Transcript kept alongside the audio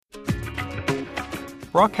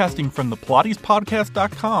Broadcasting from the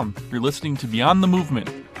PilatesPodcast.com, you're listening to Beyond the Movement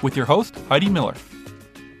with your host, Heidi Miller.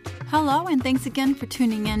 Hello, and thanks again for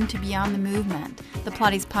tuning in to Beyond the Movement, the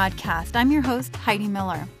Pilates Podcast. I'm your host, Heidi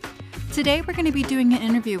Miller. Today, we're going to be doing an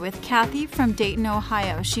interview with Kathy from Dayton,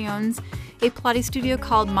 Ohio. She owns a Pilates studio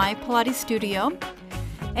called My Pilates Studio,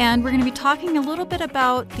 and we're going to be talking a little bit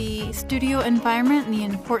about the studio environment and the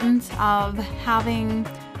importance of having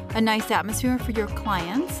a nice atmosphere for your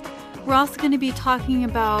clients. We're also going to be talking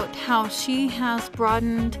about how she has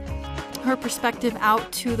broadened her perspective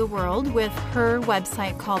out to the world with her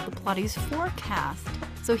website called the Pilates Forecast.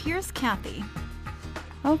 So here's Kathy.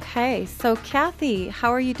 Okay, so Kathy,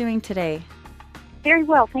 how are you doing today? Very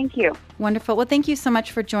well, thank you. Wonderful. Well, thank you so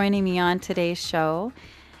much for joining me on today's show.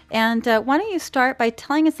 And why don't you start by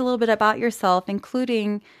telling us a little bit about yourself,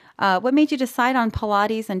 including what made you decide on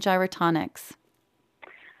Pilates and gyrotonics?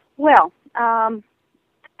 Well,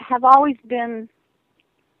 have always been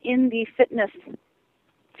in the fitness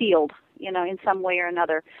field, in some way or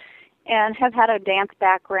another, and have had a dance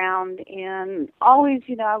background, and always,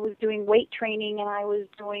 I was doing weight training and I was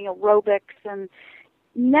doing aerobics, and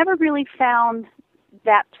never really found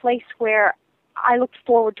that place where I looked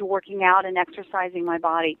forward to working out and exercising my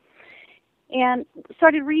body. And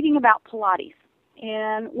started reading about Pilates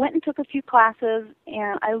and went and took a few classes,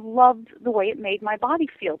 and I loved the way it made my body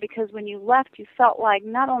feel, because when you left, you felt like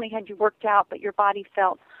not only had you worked out, but your body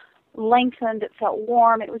felt lengthened, it felt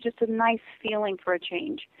warm. It was just a nice feeling for a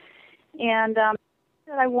change. And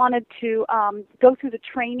I wanted to go through the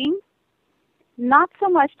training, not so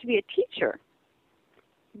much to be a teacher,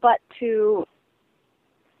 but to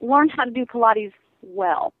learn how to do Pilates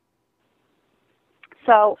well.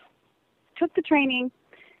 So took the training,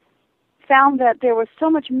 found that there was so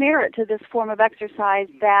much merit to this form of exercise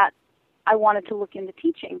that I wanted to look into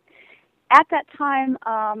teaching. At that time,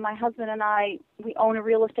 my husband and I, we own a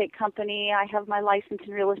real estate company. I have my license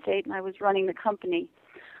in real estate, and I was running the company.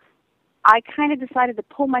 I kind of decided to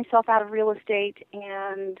pull myself out of real estate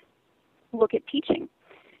and look at teaching,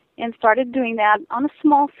 and started doing that on a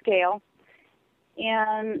small scale.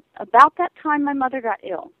 And about that time, my mother got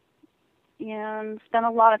ill, and spent a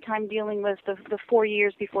lot of time dealing with the 4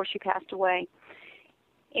 years before she passed away.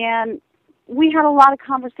 And we had a lot of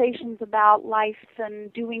conversations about life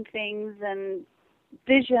and doing things and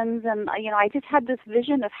visions, and I just had this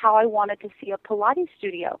vision of how I wanted to see a Pilates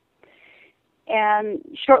studio. And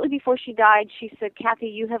shortly before she died, she said, "Kathy,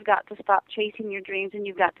 you have got to stop chasing your dreams, and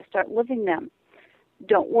you've got to start living them.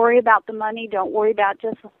 Don't worry about the money. Don't worry about,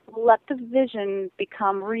 just let the vision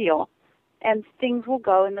become real, and things will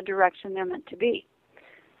go in the direction they're meant to be."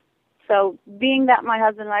 So being that my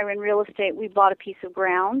husband and I were in real estate, we bought a piece of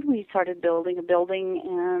ground. We started building a building,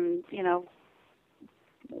 and,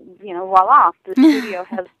 voila, the studio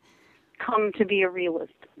has come to be a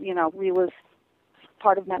realist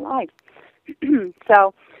part of my life.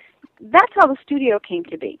 So that's how the studio came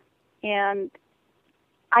to be. And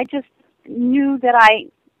I just knew that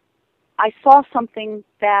I saw something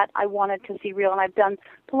that I wanted to see real, and I've done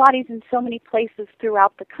Pilates in so many places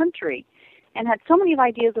throughout the country and had so many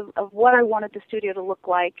ideas of what I wanted the studio to look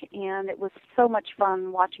like, and it was so much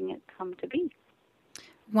fun watching it come to be.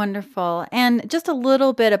 Wonderful. And just a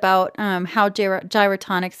little bit about how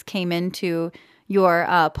gyrotonics came into your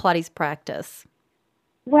Pilates practice.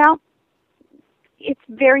 Well, it's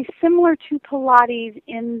very similar to Pilates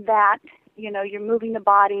in that, you're moving the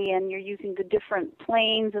body and you're using the different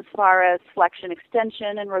planes as far as flexion,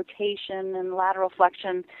 extension, and rotation and lateral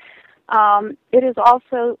flexion. It is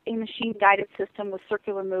also a machine-guided system with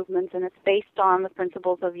circular movements, and it's based on the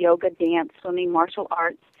principles of yoga, dance, swimming, martial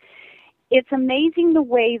arts. It's amazing the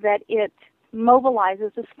way that it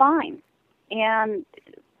mobilizes the spine. And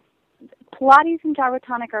Pilates and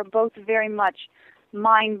gyrotonic are both very much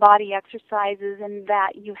mind-body exercises, in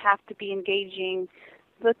that you have to be engaging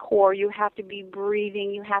the core, you have to be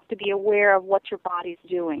breathing, you have to be aware of what your body's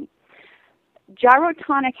doing.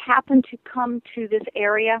 Gyrotonic happened to come to this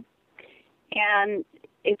area, and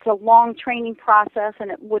it's a long training process,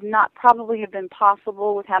 and it would not probably have been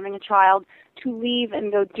possible with having a child to leave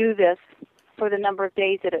and go do this for the number of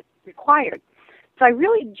days that it required. So I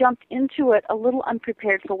really jumped into it a little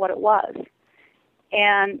unprepared for what it was,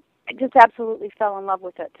 and I just absolutely fell in love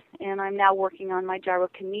with it. And I'm now working on my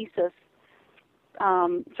gyrokinesis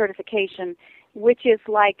certification, which is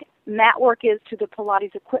like mat work is to the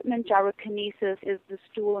Pilates equipment. Gyrokinesis is the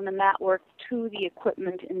stool and the mat work to the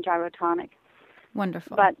equipment in gyrotonic.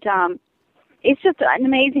 Wonderful. But it's just an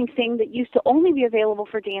amazing thing that used to only be available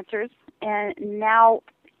for dancers, and now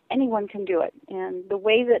anyone can do it. And the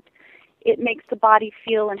way that it makes the body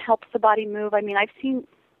feel and helps the body move, I mean, I've seen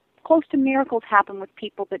close to miracles happen with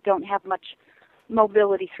people that don't have much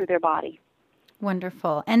mobility through their body.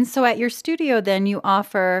 Wonderful. And so at your studio, then, you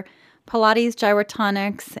offer Pilates,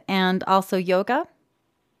 gyrotonics, and also yoga?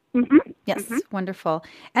 Mm-hmm. Yes, Mm-hmm. wonderful.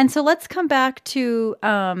 And so let's come back to,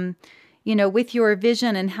 with your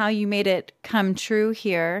vision and how you made it come true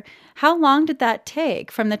here. How long did that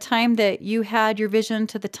take from the time that you had your vision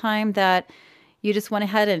to the time that you just went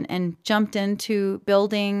ahead and jumped into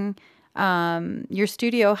building your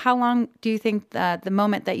studio? How long do you think that the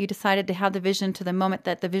moment that you decided to have the vision to the moment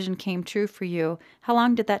that the vision came true for you, how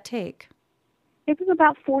long did that take? It was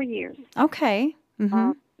about 4 years. Okay.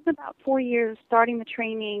 Mm-hmm. It was about 4 years starting the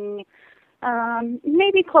training,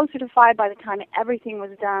 maybe closer to 5 by the time everything was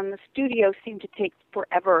done. The studio seemed to take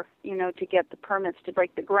forever, to get the permits to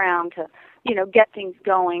break the ground, to, get things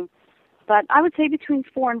going. But I would say between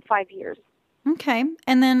 4 and 5 years. Okay.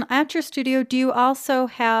 And then at your studio, do you also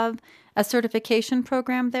have a certification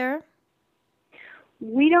program there?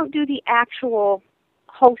 We don't do the actual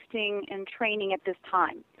hosting and training at this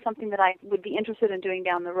time, something that I would be interested in doing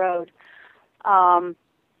down the road.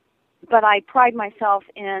 But I pride myself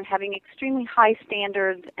in having extremely high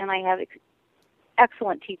standards, and I have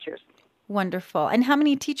excellent teachers. Wonderful. And how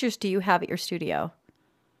many teachers do you have at your studio?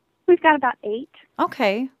 We've got about 8.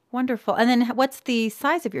 Okay. Wonderful. And then what's the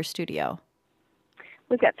size of your studio?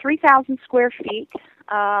 We've got 3,000 square feet,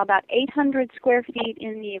 about 800 square feet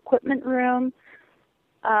in the equipment room.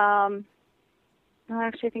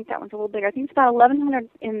 Actually, I think that one's a little bigger. I think it's about 1,100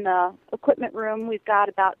 in the equipment room. We've got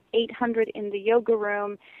about 800 in the yoga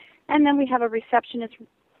room. And then we have a reception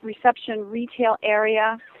retail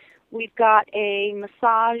area. We've got a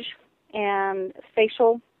massage and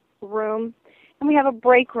facial room. And we have a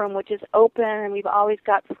break room, which is open, and we've always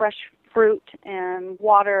got fresh fruit and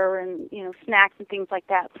water and, snacks and things like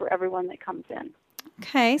that for everyone that comes in.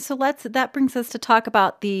 Okay, so that brings us to talk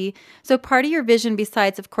about so part of your vision,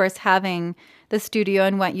 besides, of course, having the studio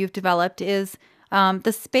and what you've developed, is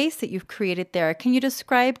the space that you've created there. Can you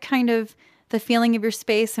describe kind of the feeling of your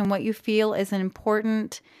space and what you feel is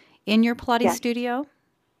important in your Pilates studio?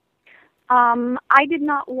 I did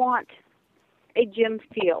not want a gym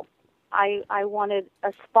feel. I wanted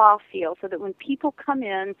a spa feel, so that when people come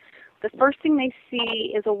in, the first thing they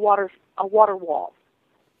see is a water wall.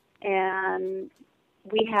 And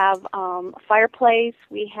we have a fireplace.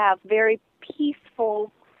 We have very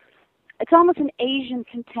peaceful, it's almost an Asian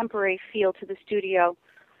contemporary feel to the studio.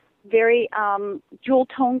 Very jewel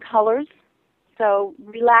tone colors, so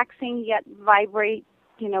relaxing yet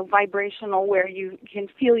vibrational, where you can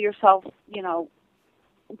feel yourself,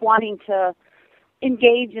 wanting to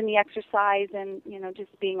engage in the exercise and,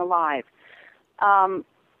 just being alive.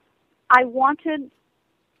 I wanted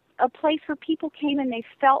a place where people came and they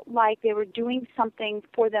felt like they were doing something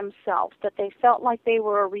for themselves, that they felt like they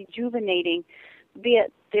were rejuvenating, be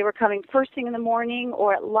it they were coming first thing in the morning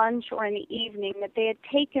or at lunch or in the evening, that they had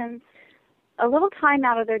taken a little time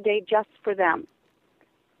out of their day just for them.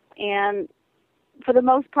 And for the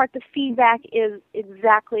most part, the feedback is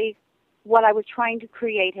exactly what I was trying to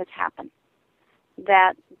create has happened.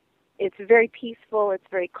 That it's very peaceful, it's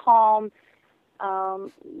very calm,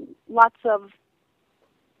 lots of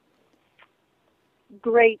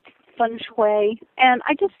great feng shui, and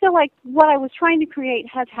I just feel like what I was trying to create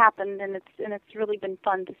has happened, and it's really been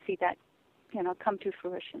fun to see that, come to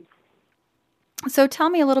fruition. So tell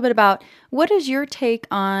me a little bit about, what is your take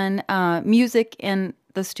on music in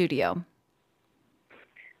the studio?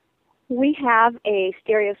 We have a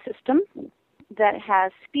stereo system that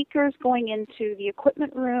has speakers going into the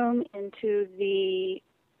equipment room, into the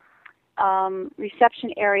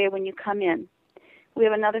reception area when you come in. We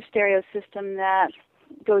have another stereo system that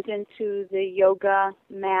goes into the yoga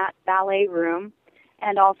mat ballet room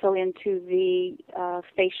and also into the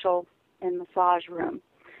facial and massage room.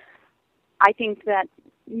 I think that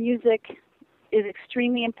music is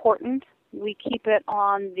extremely important. We keep it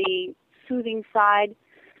on the soothing side.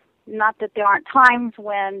 Not that there aren't times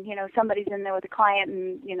when, somebody's in there with a client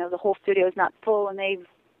and, the whole studio is not full and they've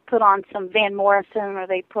put on some Van Morrison or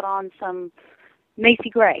they put on some Macy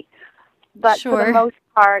Gray. But sure. For the most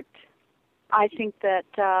part, I think that,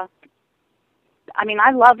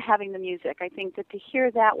 I love having the music. I think that to hear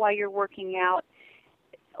that while you're working out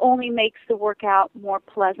only makes the workout more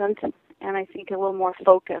pleasant and I think a little more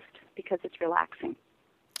focused because it's relaxing.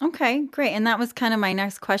 Okay, great. And that was kind of my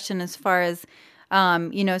next question as far as, so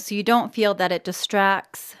you don't feel that it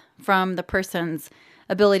distracts from the person's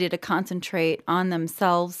ability to concentrate on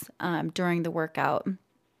themselves during the workout.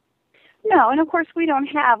 No, and of course we don't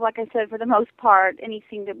have, like I said, for the most part,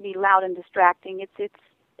 anything to be loud and distracting. It's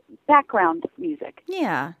background music.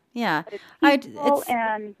 Yeah. But it's peaceful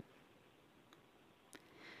and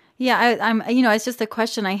Yeah, I'm. It's just a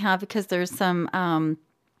question I have because there's some,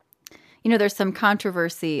 there's some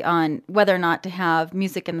controversy on whether or not to have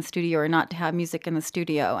music in the studio or not to have music in the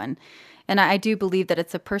studio, and I do believe that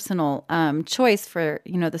it's a personal choice for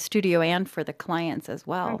the studio and for the clients as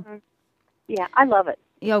well. Mm-hmm. Yeah, I love it.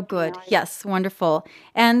 Oh, good. Yes, wonderful.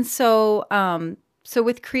 And so, so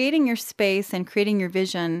with creating your space and creating your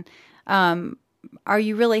vision, are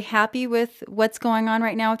you really happy with what's going on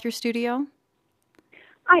right now with your studio?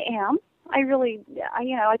 I am.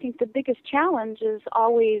 I think the biggest challenge is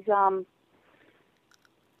always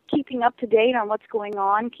keeping up to date on what's going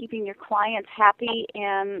on, keeping your clients happy,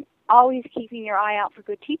 and always keeping your eye out for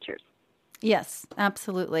good teachers. Yes,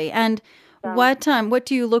 absolutely. And what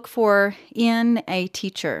do you look for in a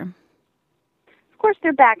teacher? Of course,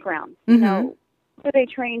 their background. Mm-hmm. What are they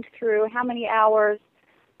trained through? How many hours?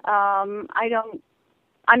 I'm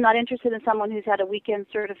not interested in someone who's had a weekend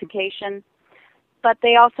certification, but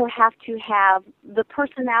they also have to have the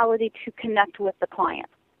personality to connect with the client.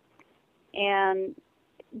 And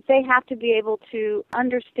they have to be able to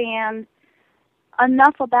understand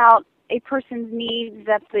enough about a person's needs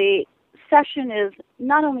that the session is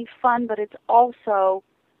not only fun, but it's also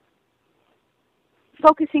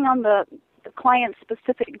focusing on the client's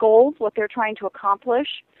specific goals, what they're trying to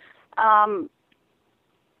accomplish.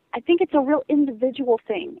 I think it's a real individual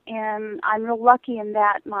thing, and I'm real lucky in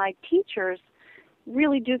that my teachers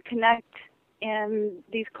really do connect, and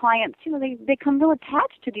these clients, they become real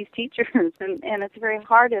attached to these teachers, and it's very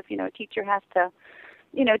hard if, a teacher has to,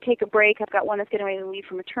 take a break. I've got one that's getting ready to leave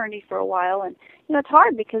for maternity for a while, and, it's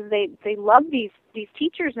hard because they love these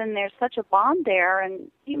teachers, and there's such a bond there,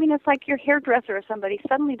 and, it's like your hairdresser or somebody.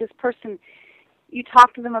 Suddenly this person, you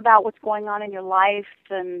talk to them about what's going on in your life,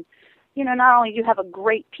 and, not only do you have a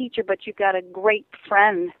great teacher, but you've got a great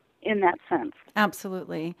friend in that sense.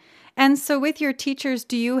 Absolutely. And so with your teachers,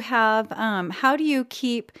 do you have, how do you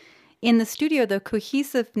keep in the studio the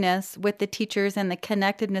cohesiveness with the teachers and the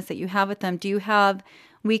connectedness that you have with them? Do you have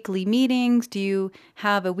weekly meetings? Do you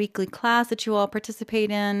have a weekly class that you all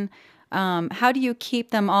participate in? How do you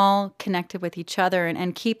keep them all connected with each other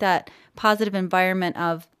and keep that positive environment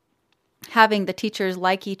of having the teachers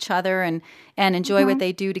like each other and enjoy Mm-hmm. what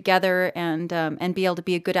they do together and be able to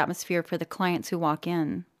be a good atmosphere for the clients who walk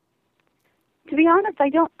in? To be honest,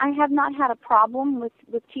 I have not had a problem with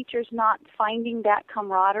teachers not finding that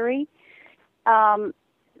camaraderie.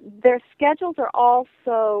 Their schedules are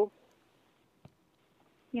also,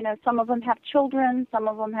 some of them have children, some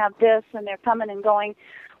of them have this, and they're coming and going.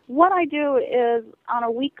 What I do is on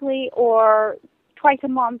a weekly or twice a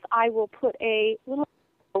month, I will put a little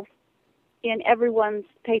in everyone's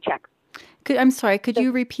paycheck. I'm sorry, could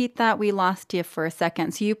you repeat that? We lost you for a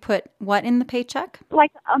second. So you put what in the paycheck?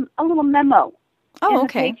 Like a little memo in the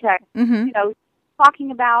paycheck, Mm-hmm.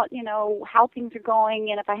 Talking about, how things are going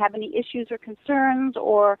and if I have any issues or concerns,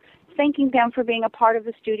 or thanking them for being a part of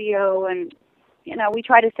the studio. And, we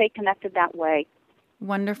try to stay connected that way.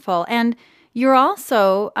 Wonderful. And you're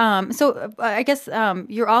also, I guess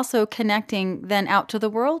you're also connecting then out to the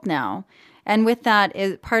world now. And with that,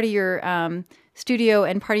 is part of your studio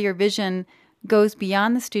and part of your vision goes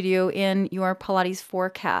beyond the studio in your Pilates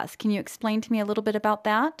forecast. Can you explain to me a little bit about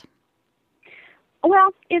that?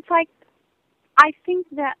 Well, it's like, I think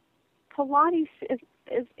that Pilates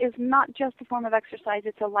is not just a form of exercise,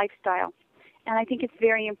 it's a lifestyle. And I think it's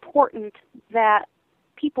very important that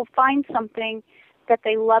people find something that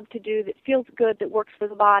they love to do, that feels good, that works for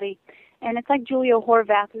the body. And it's like Julio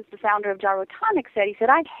Horvath, who's the founder of Gyrotonic, said. He said,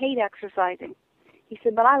 I hate exercising. He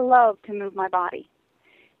said, but I love to move my body.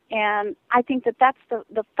 And I think that that's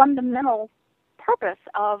the fundamental purpose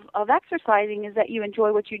of exercising, is that you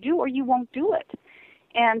enjoy what you do or you won't do it.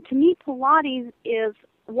 And to me, Pilates is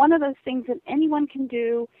one of those things that anyone can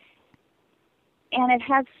do, and it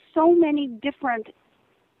has so many different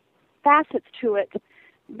facets to it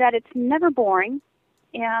that it's never boring.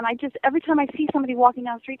 And every time I see somebody walking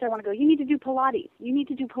down the street, I want to go, you need to do Pilates. You need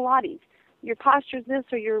to do Pilates. Your posture's this,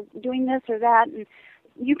 or you're doing this or that, and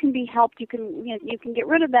you can be helped. You can get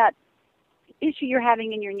rid of that issue you're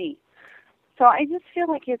having in your knee. So I just feel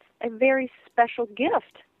like it's a very special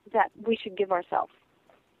gift that we should give ourselves.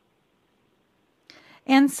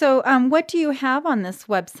 And so what do you have on this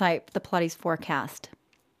website, the Pilates Forecast?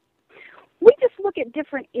 We just look at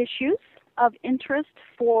different issues of interest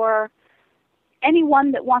for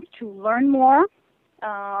anyone that wants to learn more,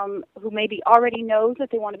 who maybe already knows that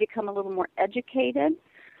they want to become a little more educated,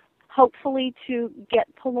 hopefully to get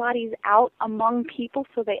Pilates out among people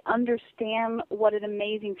so they understand what an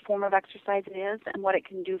amazing form of exercise it is and what it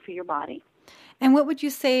can do for your body. And what would you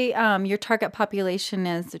say your target population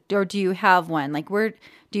is, or do you have one? Like, where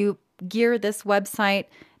do you gear this website,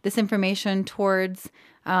 this information towards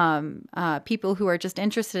people who are just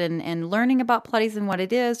interested in learning about Pilates and what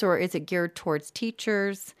it is, or is it geared towards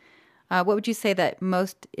teachers? What would you say that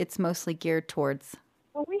it's mostly geared towards?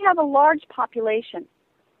 Well, we have a large population.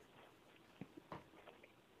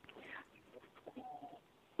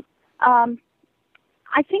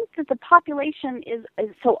 I think that the population is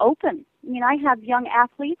so open. I mean, I have young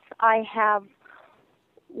athletes. I have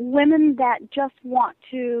women that just want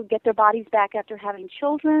to get their bodies back after having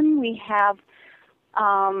children. We have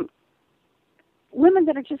women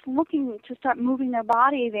that are just looking to start moving their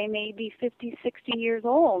body. They may be 50, 60 years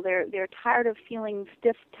old. They're tired of feeling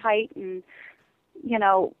stiff, tight, and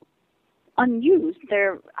unused.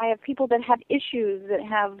 I have people that have issues, that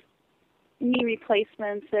have knee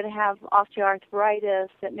replacements, that have osteoarthritis,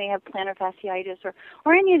 that may have plantar fasciitis,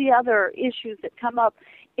 or any of the other issues that come up.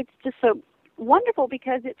 It's just so wonderful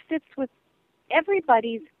because it fits with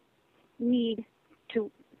everybody's need to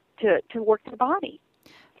work their body.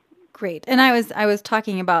 Great. And I was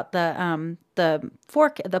talking about the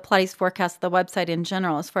Pilates forecast, the website in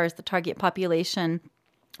general, as far as the target population.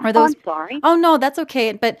 Are those? I'm sorry. Oh no, that's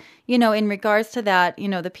okay. But in regards to that,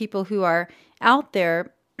 the people who are out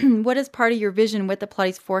there, what is part of your vision with the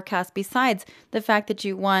Pilates forecast besides the fact that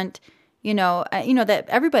you want, that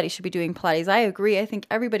everybody should be doing Pilates? I agree. I think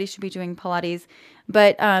everybody should be doing Pilates.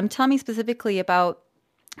 But tell me specifically about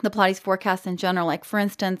the Pilates forecast in general. Like, for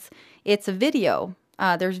instance, it's a video.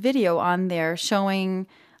 There's video on there showing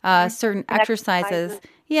certain exercises.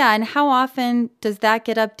 Yeah, and how often does that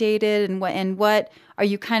get updated, and what are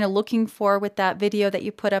you kind of looking for with that video that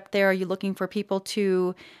you put up there? Are you looking for people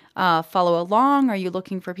to follow along? Are you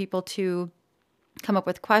looking for people to come up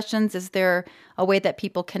with questions? Is there a way that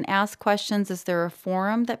people can ask questions? Is there a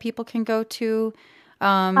forum that people can go to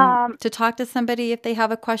talk to somebody if they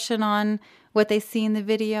have a question on what they see in the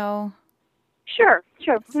video? Sure.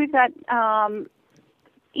 We've got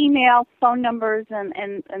email, phone numbers,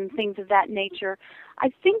 and things of that nature.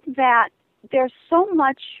 I think that there's so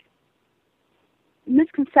much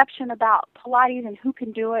misconception about Pilates and who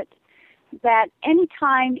can do it that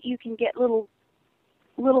anytime you can get little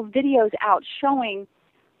videos out showing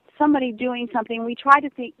somebody doing something, we try to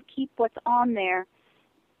keep what's on there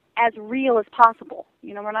as real as possible.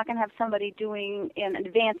 We're not going to have somebody doing an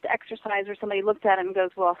advanced exercise where somebody looks at it and goes,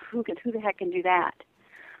 well, who the heck can do that?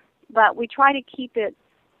 But we try to keep it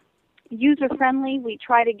user-friendly. We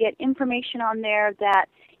try to get information on there that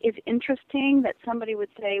is interesting, that somebody would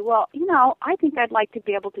say, well, I think I'd like to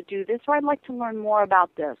be able to do this, or I'd like to learn more about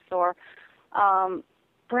this, or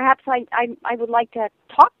perhaps I would like to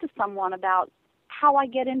talk to someone about how I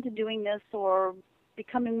get into doing this or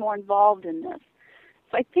becoming more involved in this.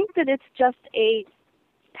 So I think that it's just a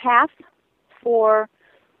path for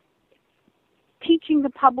teaching the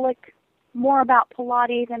public more about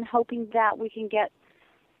Pilates and hoping that we can get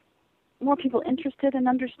more people interested in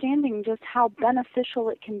understanding just how beneficial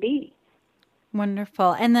it can be.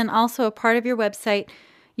 Wonderful. And then also a part of your website,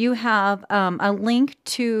 you have a link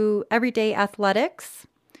to Everyday Athletics,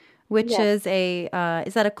 which is is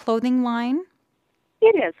that a clothing line?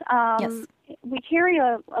 It is. Yes. We carry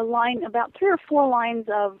a line, about 3 or 4 lines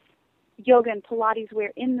of yoga and Pilates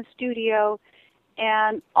wear in the studio,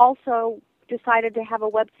 and also decided to have a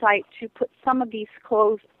website to put some of these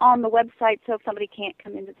clothes on the website, so if somebody can't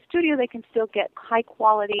come into the studio, they can still get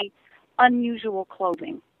high-quality, unusual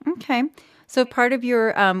clothing. Okay. So part of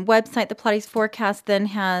your website, the Pilates Forecast, then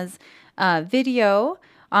has video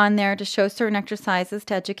on there to show certain exercises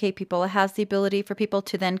to educate people. It has the ability for people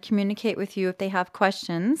to then communicate with you if they have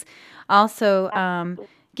questions. Also,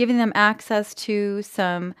 giving them access to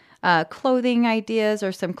some clothing ideas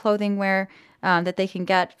or some clothing wear that they can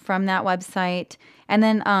get from that website. And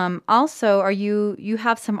then also, you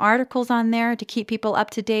have some articles on there to keep people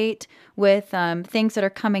up to date with things that are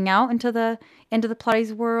coming out into the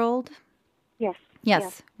Pilates world?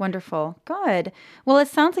 Yes. Wonderful. Good. Well, it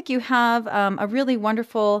sounds like you have a really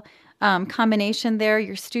wonderful combination there.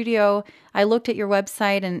 Your studio, I looked at your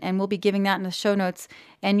website, and we'll be giving that in the show notes.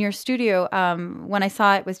 And your studio, when I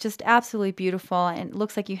saw it, was just absolutely beautiful. And it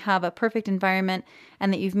looks like you have a perfect environment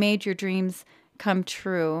and that you've made your dreams come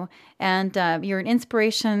true. And you're an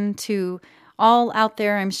inspiration to all out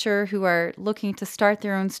there, I'm sure, who are looking to start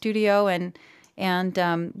their own studio. And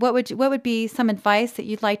what would be some advice that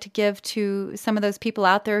you'd like to give to some of those people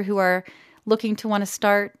out there who are looking to want to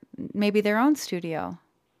start maybe their own studio?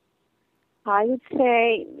 I would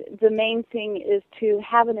say the main thing is to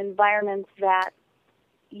have an environment that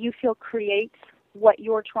you feel creates what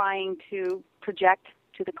you're trying to project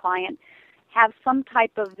to the client. have some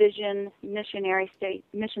type of vision,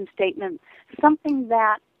 mission statement, something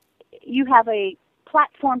that you have a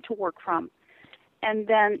platform to work from. And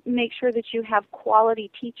then make sure that you have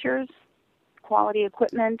quality teachers, quality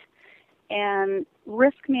equipment, and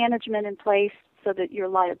risk management in place so that your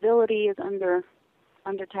liability is under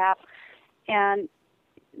tap. And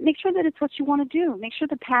make sure that it's what you want to do. Make sure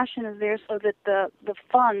the passion is there so that the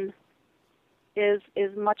fun is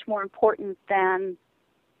much more important than,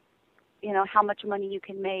 how much money you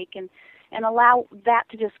can make, and allow that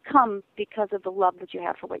to just come because of the love that you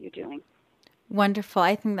have for what you're doing. Wonderful.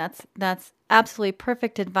 I think that's absolutely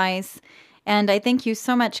perfect advice. And I thank you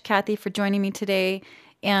so much, Kathy, for joining me today.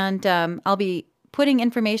 And I'll be putting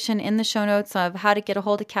information in the show notes of how to get a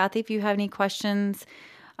hold of Kathy if you have any questions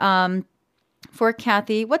for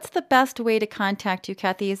Kathy. What's the best way to contact you,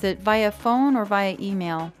 Kathy? Is it via phone or via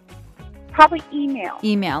email? Probably email.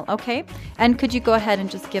 Email, okay. And could you go ahead and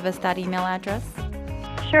just give us that email address?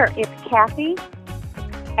 Sure. It's Kathy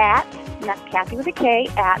and that's Kathy with a K,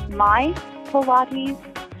 at My Pilates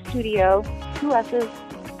Studio, 2 S's,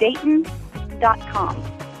 Dayton.com.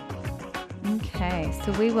 Okay,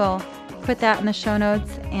 so we will put that in the show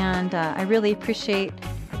notes, and I really appreciate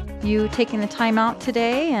you taking the time out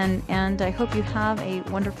today, and I hope you have a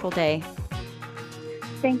wonderful day.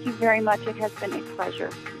 Thank you very much. It has been a pleasure.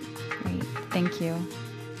 Great. Thank you.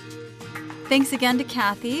 Thanks again to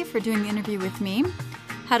Kathy for doing the interview with me.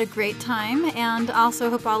 Had a great time, and also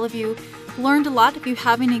hope all of you learned a lot. If you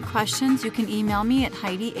have any questions, you can email me at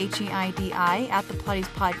Heidi, Heidi, at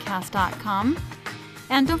thepilatespodcast.com.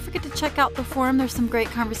 And don't forget to check out the forum. There's some great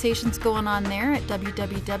conversations going on there at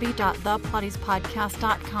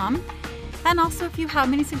www.thepilatespodcast.com. And also, if you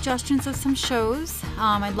have any suggestions of some shows,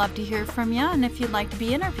 I'd love to hear from you. And if you'd like to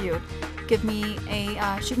be interviewed, shoot me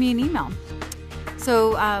an email.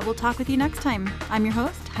 So we'll talk with you next time. I'm your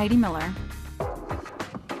host, Heidi Miller.